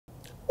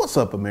What's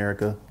up,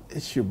 America?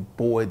 It's your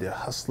boy, the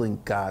hustling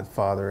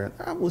Godfather, and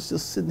I was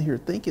just sitting here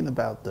thinking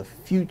about the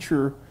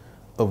future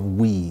of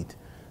weed.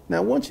 Now, I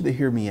want you to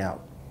hear me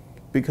out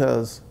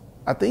because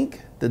I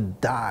think the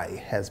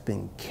die has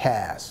been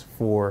cast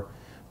for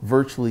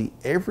virtually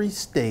every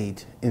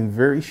state in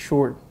very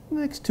short,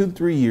 next 2 to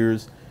 3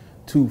 years,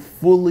 to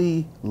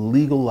fully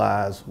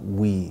legalize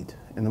weed.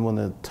 And I'm going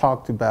to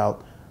talk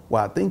about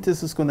why I think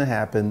this is going to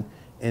happen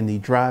and the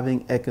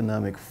driving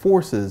economic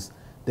forces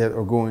that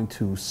are going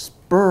to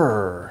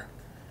spur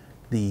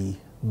the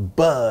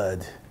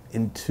bud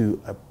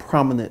into a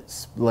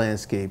prominent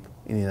landscape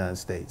in the United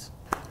States.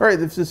 All right,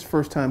 if this is the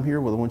first time here,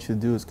 what I want you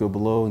to do is go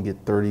below and get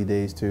 30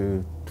 days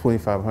to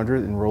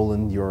 2,500, enroll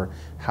in your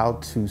How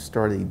to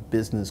Start a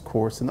Business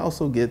course, and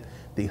also get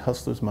the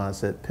Hustler's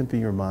Mindset,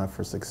 Pimping Your Mind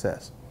for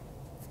Success.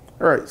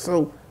 All right,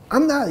 so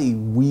I'm not a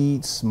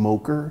weed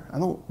smoker. I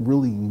don't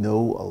really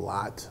know a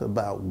lot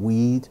about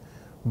weed,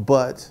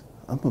 but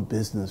I'm a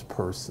business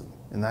person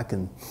and I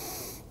can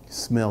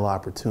smell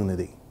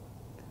opportunity.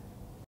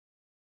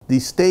 The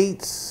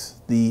states,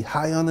 the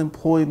high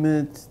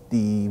unemployment,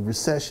 the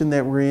recession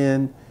that we're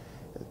in,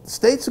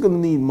 states are going to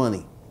need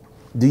money.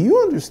 Do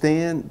you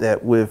understand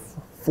that with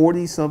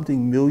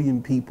 40-something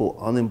million people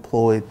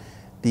unemployed,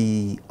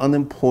 the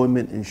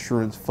unemployment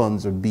insurance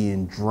funds are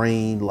being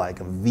drained like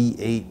a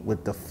V8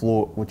 with the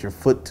floor, with your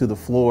foot to the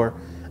floor?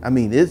 I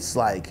mean, it's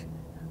like,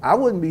 I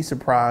wouldn't be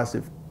surprised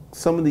if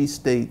some of these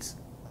states'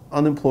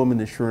 unemployment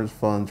insurance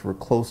funds were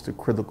close to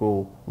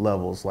critical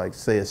levels, like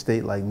say a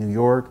state like New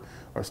York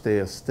or say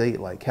a state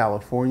like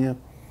California.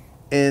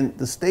 And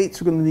the states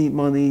are going to need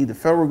money, the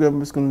federal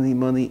government's going to need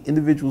money,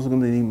 individuals are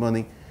going to need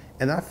money.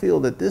 And I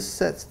feel that this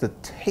sets the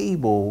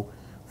table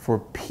for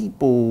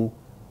people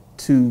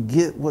to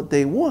get what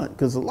they want,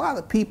 because a lot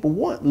of people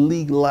want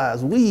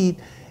legalized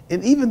weed.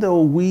 And even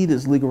though weed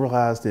is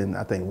legalized in,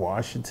 I think,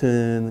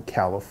 Washington,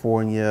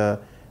 California,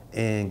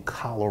 and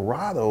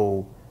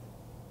Colorado,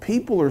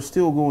 people are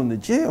still going to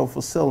jail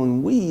for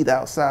selling weed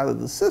outside of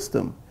the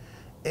system.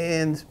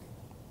 And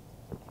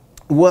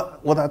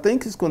what I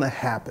think is going to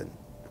happen,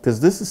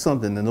 because this is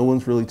something that no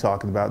one's really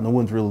talking about, no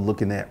one's really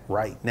looking at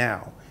right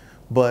now,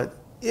 but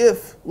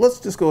let's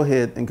just go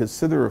ahead and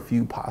consider a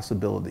few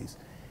possibilities.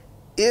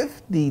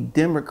 If the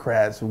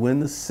Democrats win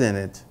the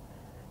Senate,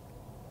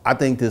 I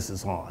think this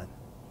is on.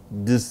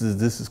 This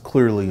is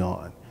clearly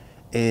on.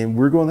 And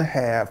we're going to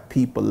have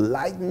people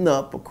lighting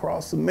up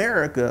across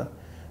America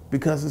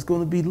because it's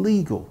going to be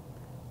legal.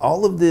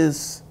 All of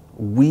this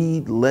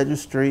weed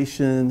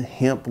legislation,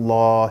 hemp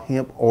law,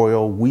 hemp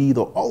oil, weed,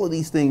 all of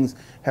these things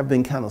have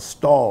been kind of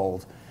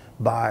stalled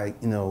by,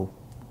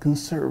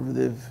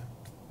 conservative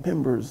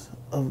members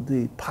of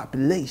the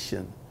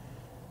population.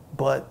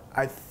 But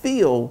I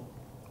feel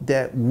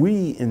that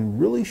we, in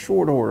really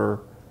short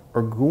order,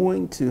 are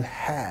going to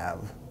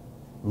have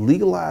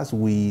legalized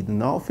weed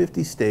in all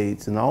 50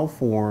 states, in all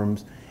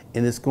forms,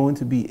 and it's going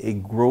to be a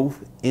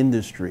growth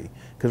industry.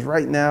 Because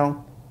right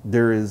now,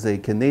 there is a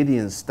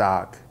Canadian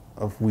stock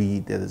of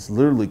weed that is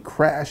literally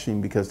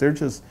crashing because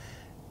it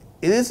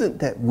isn't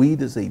that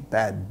weed is a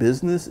bad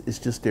business, it's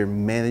just they're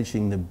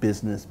managing the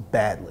business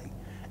badly.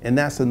 And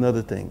that's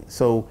another thing.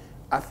 So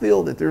I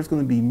feel that there's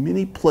going to be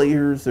many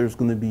players, there's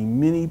going to be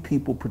many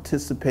people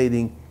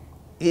participating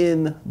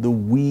in the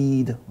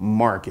weed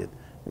market,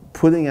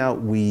 putting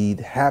out weed,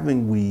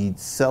 having weed,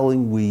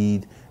 selling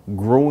weed,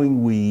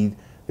 growing weed.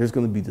 There's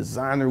going to be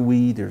designer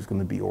weed, there's going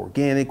to be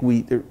organic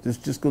weed, there's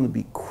just going to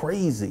be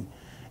crazy.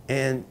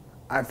 And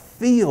I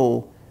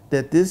feel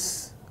that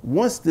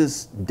once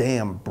this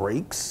dam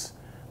breaks,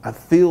 I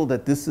feel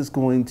that this is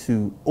going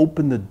to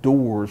open the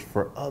doors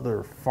for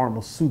other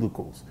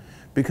pharmaceuticals.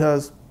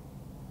 Because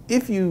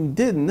if you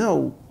didn't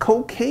know,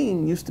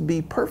 cocaine used to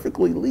be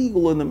perfectly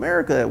legal in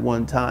America at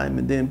one time,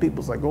 and then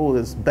people's like, oh,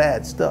 that's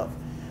bad stuff.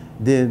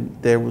 Then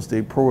there was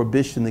the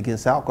prohibition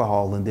against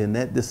alcohol, and then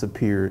that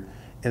disappeared.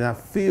 And I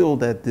feel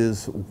that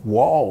this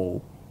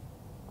wall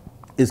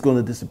is going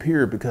to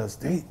disappear because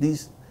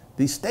these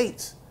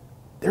states,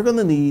 they're going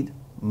to need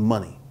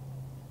money.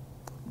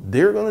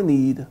 They're going to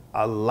need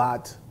a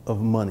lot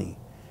of money.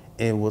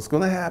 And what's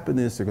going to happen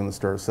is they're going to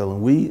start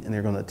selling weed and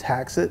they're going to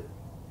tax it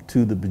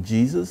to the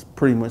bejesus,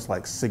 pretty much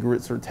like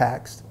cigarettes are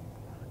taxed.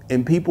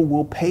 And people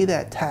will pay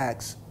that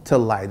tax to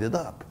light it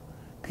up.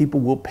 People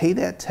will pay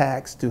that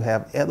tax to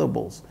have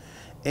edibles.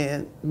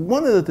 And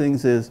one of the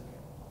things is,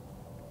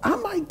 I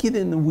might get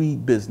in the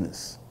weed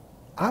business.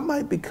 I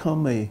might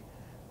become a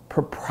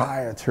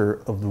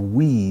proprietor of the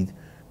weed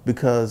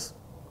because,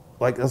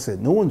 like I said,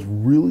 no one's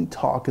really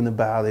talking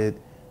about it,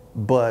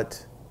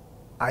 but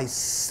I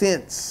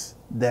sense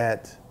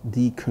that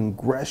the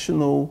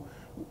congressional,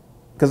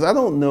 because I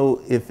don't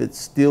know if it's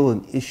still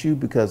an issue,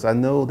 because I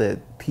know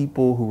that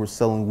people who were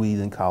selling weed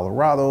in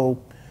Colorado,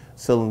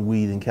 selling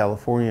weed in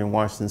California and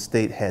Washington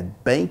State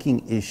had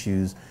banking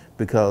issues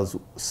because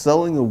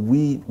selling a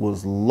weed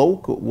was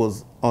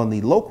on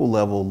the local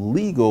level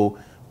legal,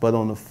 but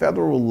on the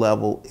federal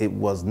level it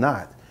was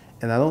not.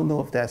 And I don't know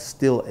if that's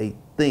still a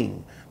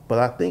thing. But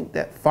I think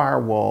that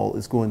firewall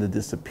is going to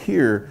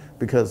disappear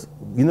because,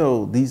 you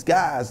know, these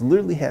guys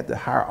literally had to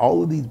hire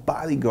all of these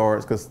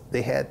bodyguards because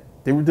they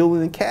were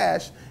dealing in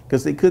cash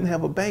because they couldn't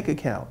have a bank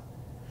account.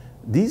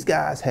 These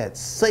guys had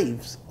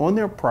safes on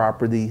their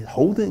property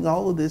holding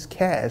all of this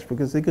cash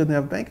because they couldn't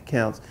have bank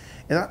accounts.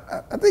 And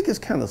I think it's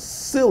kind of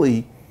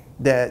silly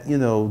that, you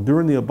know,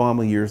 during the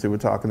Obama years, they were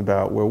talking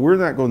about, well, we're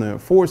not going to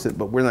enforce it,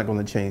 but we're not going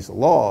to change the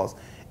laws.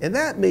 And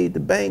that made the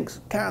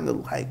banks kind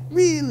of like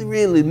really,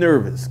 really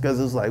nervous because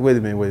it's like, wait a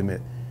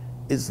minute.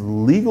 It's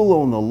legal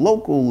on the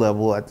local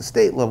level, at the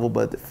state level,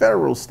 but at the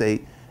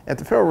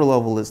federal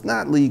level, it's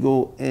not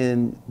legal.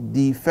 And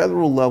the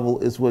federal level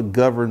is what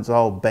governs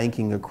all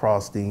banking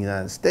across the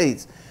United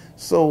States.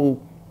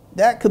 So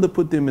that could have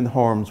put them in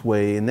harm's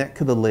way, and that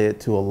could have led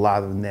to a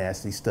lot of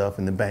nasty stuff.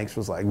 And the banks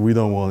was like, we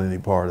don't want any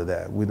part of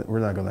that. We're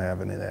not going to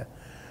have any of that.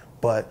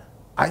 But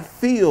I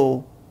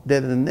feel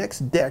that in the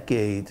next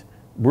decade,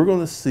 we're going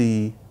to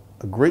see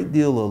a great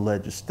deal of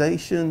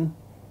legislation.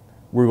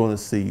 We're going to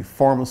see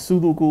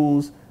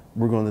pharmaceuticals.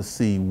 We're going to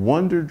see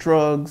wonder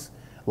drugs.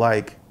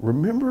 Like,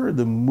 remember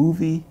the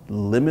movie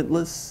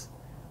Limitless?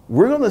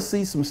 We're going to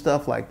see some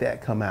stuff like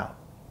that come out.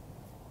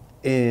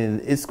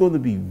 And it's going to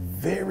be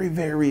very,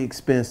 very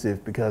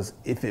expensive because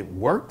if it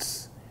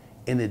works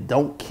and it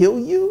don't kill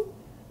you,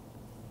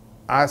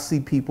 I see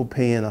people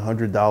paying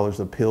 $100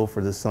 a pill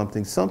for this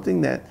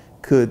something that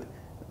could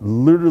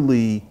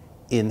literally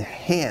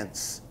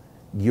enhance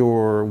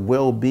your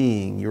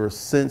well-being, your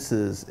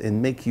senses,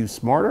 and make you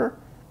smarter.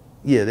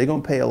 Yeah, they're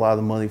going to pay a lot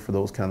of money for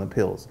those kind of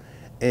pills.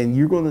 And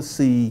you're going to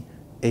see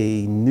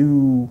a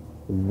new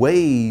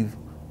wave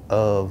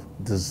of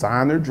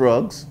designer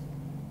drugs,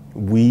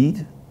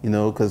 weed, you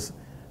know, because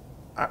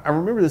I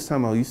remember this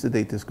time I used to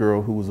date this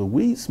girl who was a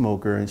weed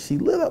smoker, and she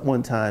lit up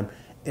one time,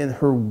 and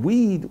her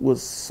weed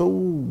was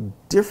so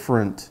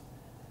different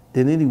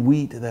than any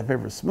weed that I've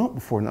ever smoked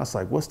before. And I was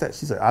like, what's that?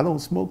 She said, I don't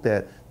smoke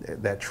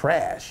that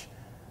trash.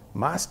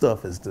 My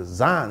stuff is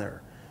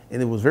designer.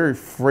 And it was very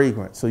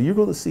fragrant. So you're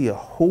going to see a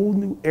whole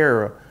new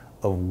era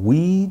of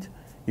weed.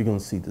 You're going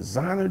to see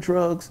designer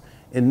drugs.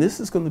 And this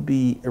is going to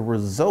be a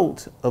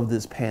result of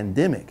this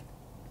pandemic,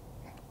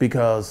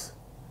 because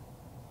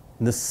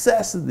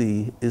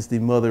necessity is the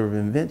mother of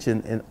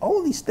invention. And all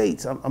of these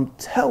states, I'm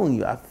telling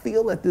you, I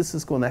feel that this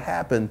is going to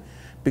happen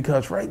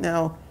because right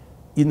now,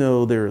 you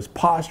know, there's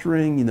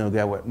posturing, you know,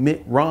 got what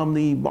Mitt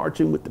Romney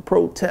marching with the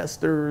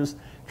protesters.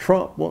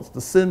 Trump wants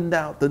to send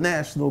out the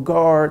National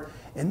Guard,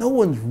 and no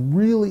one's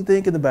really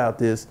thinking about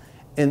this.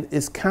 And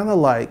it's kind of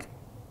like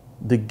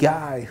the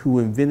guy who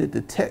invented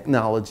the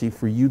technology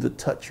for you to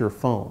touch your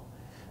phone.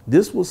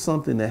 This was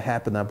something that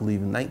happened, I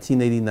believe, in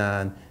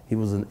 1989. He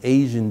was an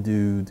Asian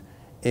dude,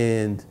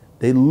 and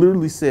they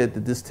literally said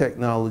that this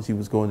technology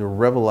was going to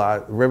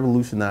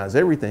revolutionize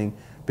everything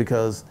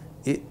because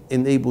it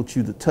enabled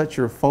you to touch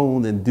your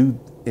phone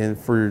and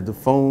for the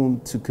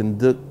phone to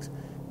conduct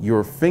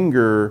your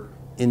finger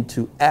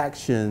into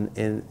action.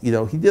 And, you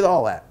know, he did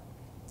all that.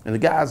 And the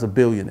guy's a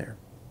billionaire.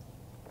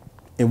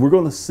 And we're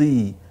going to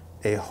see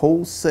a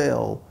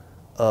wholesale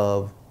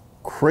of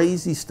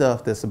crazy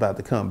stuff that's about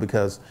to come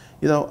because,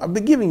 you know, I've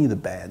been giving you the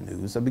bad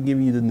news. I've been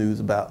giving you the news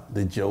about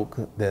the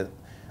joke that,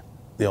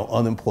 you know,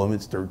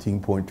 unemployment's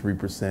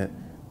 13.3%.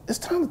 It's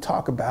time to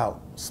talk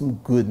about some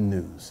good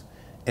news.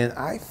 And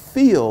I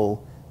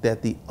feel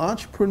that the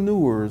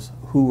entrepreneurs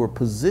who are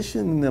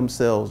positioning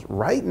themselves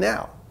right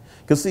now,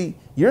 because see,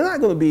 you're not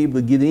going to be able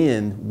to get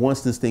in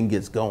once this thing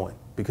gets going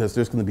because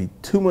there's going to be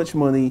too much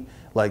money.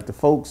 Like the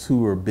folks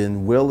who have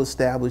been well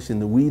established in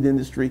the weed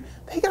industry,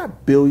 they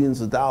got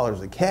billions of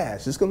dollars of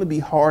cash. It's going to be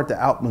hard to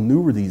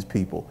outmaneuver these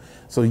people.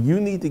 So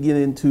you need to get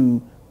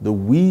into the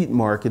weed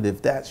market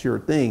if that's your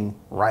thing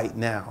right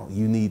now.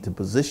 You need to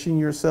position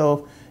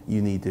yourself.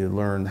 You need to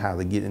learn how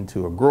to get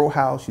into a grow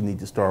house. You need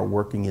to start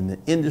working in the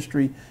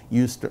industry.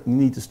 You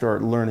need to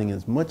start learning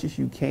as much as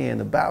you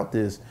can about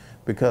this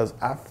because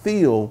I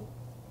feel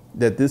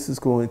that this is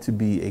going to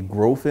be a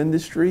growth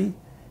industry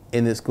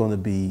and it's going to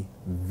be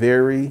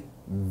very,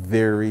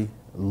 very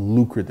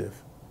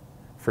lucrative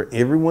for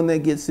everyone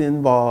that gets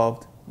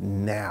involved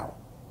now.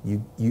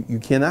 You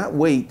cannot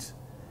wait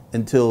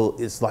until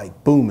it's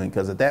like booming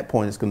because at that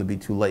point it's going to be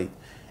too late.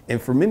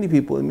 And for many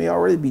people, it may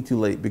already be too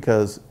late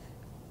because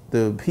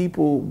the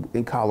people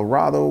in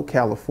Colorado,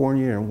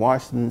 California, and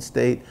Washington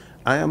State,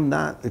 I am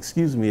not,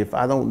 excuse me, if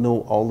I don't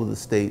know all of the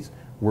states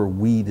where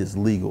weed is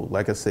legal.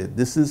 Like I said,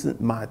 this isn't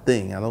my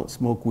thing. I don't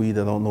smoke weed.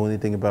 I don't know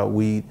anything about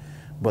weed,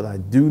 but I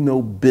do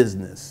know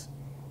business.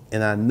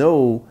 And I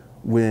know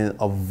when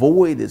a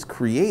void is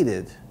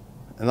created,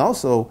 and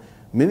also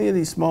many of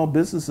these small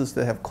businesses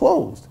that have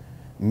closed,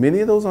 many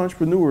of those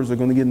entrepreneurs are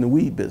going to get in the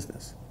weed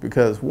business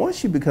because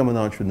once you become an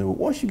entrepreneur,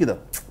 once you get a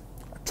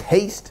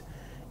taste,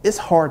 it's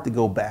hard to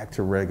go back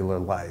to regular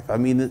life. I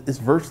mean, it's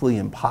virtually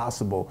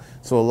impossible.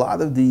 So a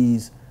lot of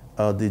these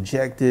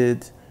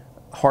dejected,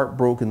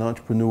 heartbroken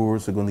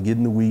entrepreneurs are going to get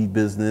in the weed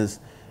business,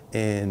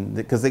 and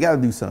because they got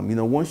to do something. You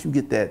know, once you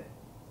get that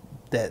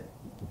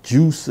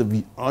juice of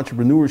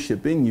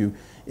entrepreneurship in you,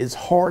 it's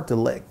hard to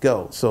let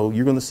go. So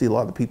you're going to see a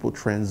lot of people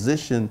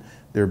transition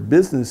their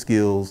business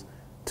skills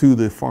to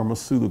the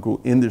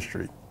pharmaceutical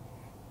industry.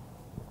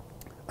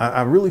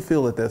 I really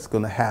feel that that's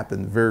going to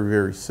happen very,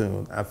 very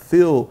soon. I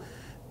feel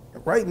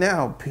right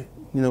now,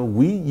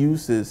 weed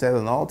use is at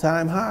an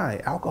all-time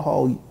high.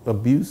 Alcohol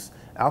abuse,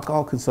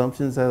 alcohol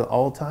consumption is at an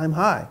all-time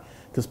high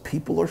because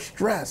people are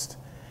stressed.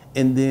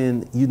 And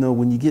then,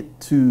 when you get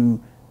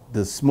to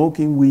the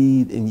smoking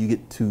weed and you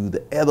get to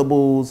the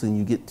edibles and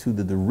you get to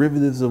the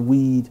derivatives of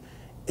weed,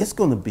 it's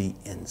going to be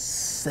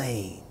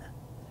insane.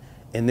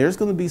 And there's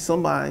going to be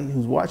somebody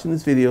who's watching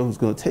this video who's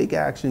going to take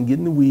action, get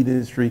in the weed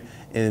industry,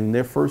 and in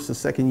their first or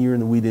second year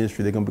in the weed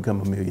industry, they're going to become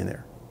a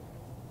millionaire.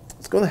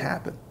 It's going to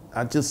happen.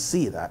 I just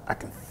see it. I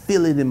can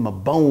feel it in my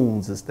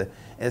bones,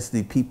 as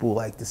the people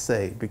like to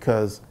say,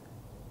 because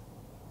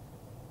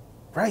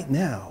right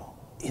now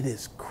it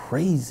is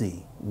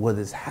crazy what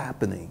is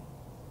happening.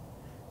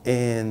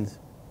 And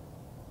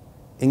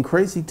in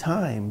crazy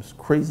times,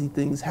 crazy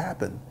things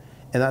happen.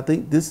 And I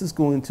think this is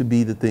going to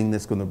be the thing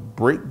that's going to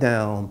break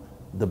down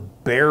the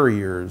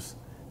barriers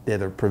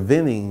that are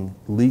preventing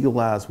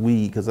legalized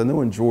weed. Because I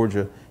know in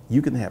Georgia,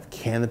 you can have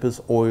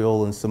cannabis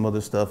oil and some other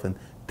stuff, and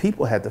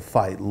people had to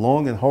fight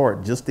long and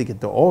hard just to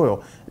get the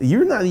oil.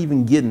 You're not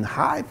even getting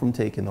high from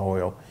taking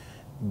oil.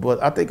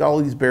 But I think all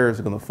these barriers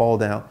are going to fall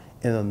down.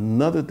 And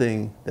another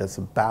thing that's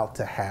about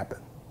to happen,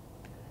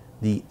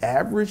 the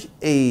average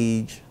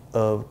age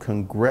of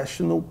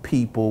congressional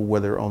people,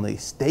 whether on a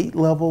state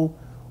level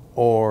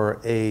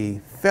or a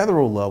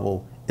federal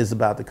level, is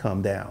about to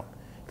come down.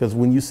 Because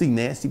when you see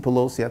Nancy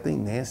Pelosi, I think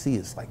Nancy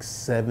is like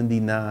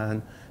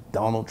 79,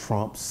 Donald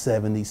Trump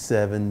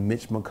 77,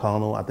 Mitch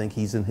McConnell, I think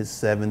he's in his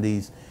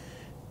 70s.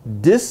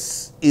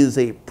 This is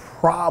a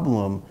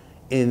problem.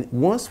 And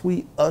once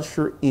we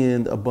usher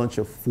in a bunch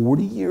of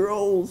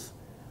 40-year-olds,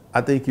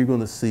 I think you're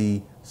going to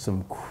see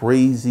some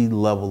crazy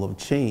level of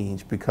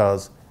change,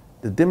 because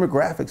the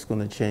demographics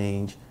going to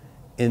change,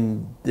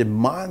 and the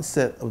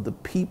mindset of the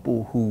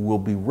people who will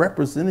be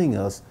representing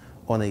us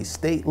on a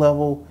state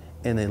level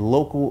and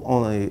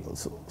on a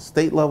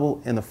state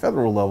level and a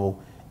federal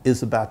level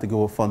is about to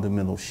go a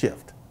fundamental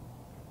shift.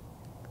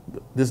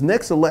 This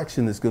next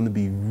election is going to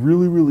be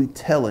really, really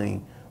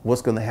telling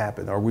what's going to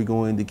happen. Are we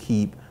going to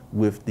keep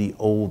with the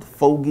old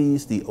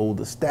fogies, the old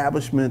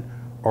establishment,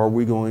 or are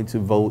we going to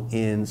vote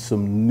in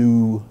some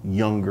new,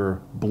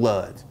 younger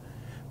blood?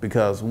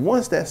 Because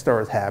once that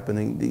starts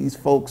happening, these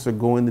folks are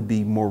going to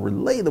be more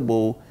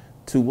relatable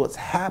to what's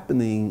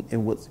happening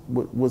and what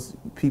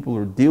people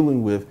are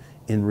dealing with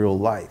in real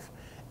life.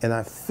 And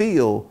I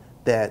feel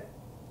that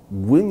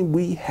when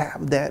we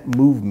have that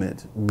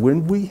movement,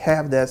 when we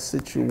have that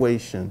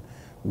situation,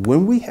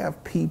 when we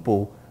have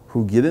people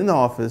who get in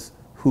office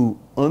who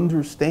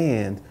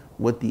understand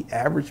what the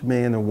average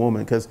man or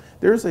woman, because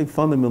there's a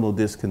fundamental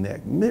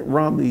disconnect. Mitt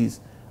Romney's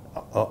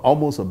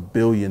almost a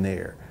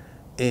billionaire,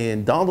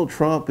 and Donald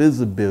Trump is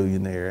a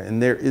billionaire,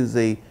 and there is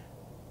Steve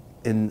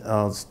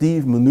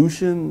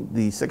Mnuchin,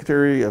 the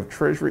Secretary of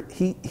Treasury,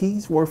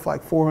 he's worth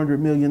like $400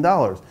 million.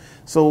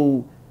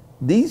 So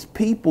these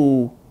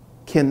people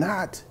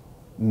cannot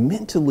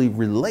mentally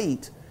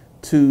relate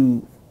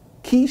to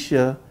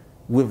Keisha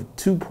with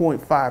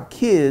 2.5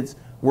 kids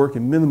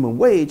working minimum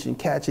wage and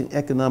catching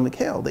economic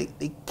hell.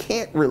 They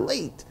can't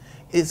relate.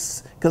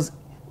 It's because,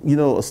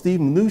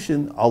 Steve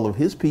Mnuchin, all of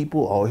his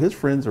people, all his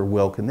friends are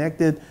well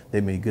connected. They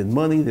make good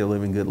money. They're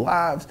living good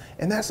lives.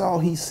 And that's all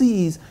he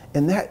sees.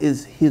 And that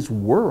is his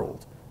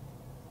world.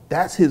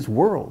 That's his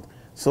world.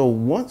 So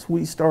once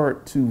we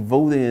start to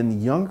vote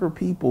in younger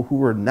people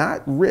who are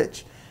not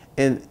rich,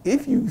 and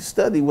if you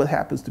study what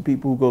happens to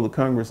people who go to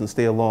Congress and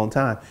stay a long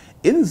time,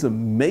 it is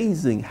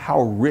amazing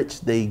how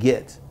rich they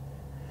get.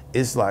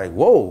 It's like,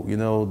 whoa,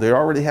 they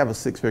already have a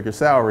six-figure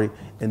salary,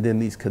 and then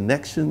these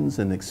connections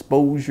and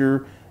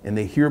exposure, and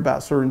they hear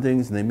about certain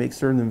things and they make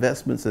certain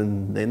investments,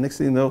 and the next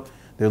thing you know,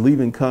 they're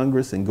leaving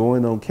Congress and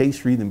going on K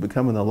Street and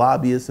becoming a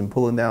lobbyist and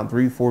pulling down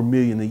 $3-4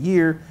 million a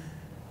year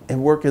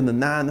and working the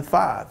 9 to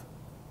 5.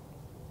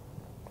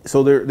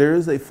 So there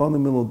is a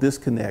fundamental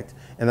disconnect,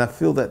 and I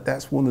feel that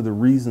that's one of the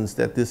reasons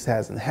that this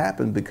hasn't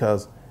happened,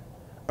 because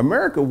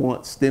America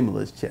wants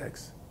stimulus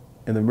checks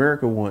and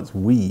America wants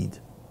weed.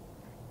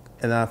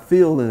 And I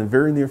feel in the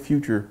very near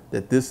future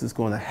that this is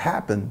going to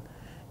happen,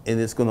 and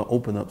it's going to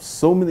open up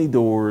so many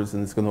doors,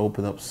 and it's going to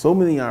open up so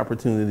many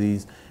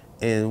opportunities.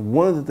 And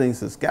one of the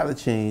things that's got to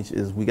change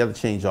is we got to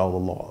change all the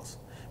laws,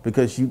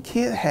 because you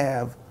can't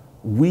have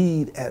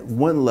weed at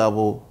one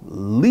level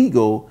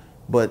legal,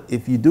 but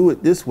if you do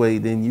it this way,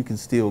 then you can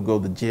still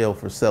go to jail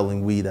for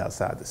selling weed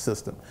outside the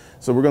system.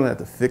 So we're going to have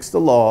to fix the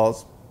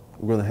laws.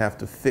 We're going to have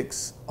to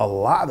fix a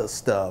lot of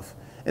stuff.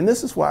 And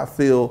this is why I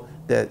feel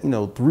that,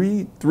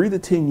 3 to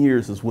 10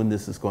 years is when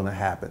this is going to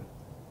happen.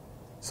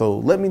 So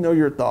let me know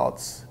your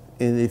thoughts.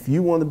 And if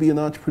you want to be an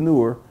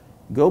entrepreneur,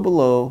 go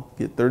below,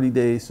 get 30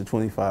 days to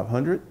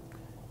 2,500,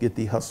 get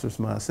the Hustler's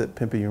Mindset,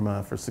 Pimping Your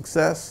Mind for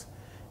Success.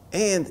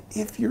 And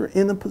if you're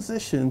in a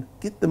position,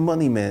 get the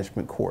money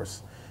management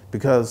course,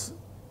 because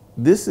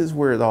this is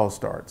where it all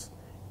starts.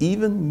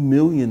 even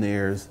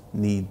millionaires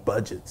need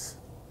budgets.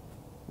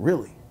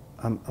 Really,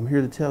 I'm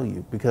here to tell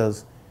you,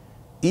 because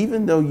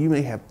even though you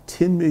may have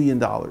 $10 million,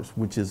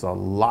 which is a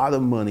lot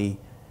of money,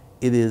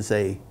 it is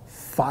a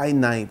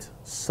finite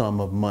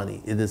sum of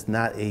money. It is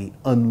not an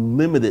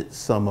unlimited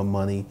sum of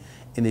money.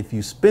 And if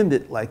you spend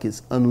it like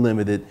it's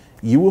unlimited,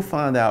 you will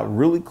find out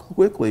really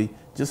quickly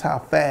just how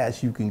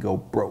fast you can go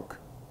broke.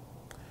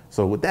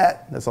 So with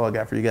that, that's all I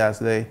got for you guys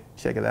today.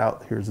 Check it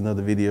out. Here's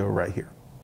another video right here.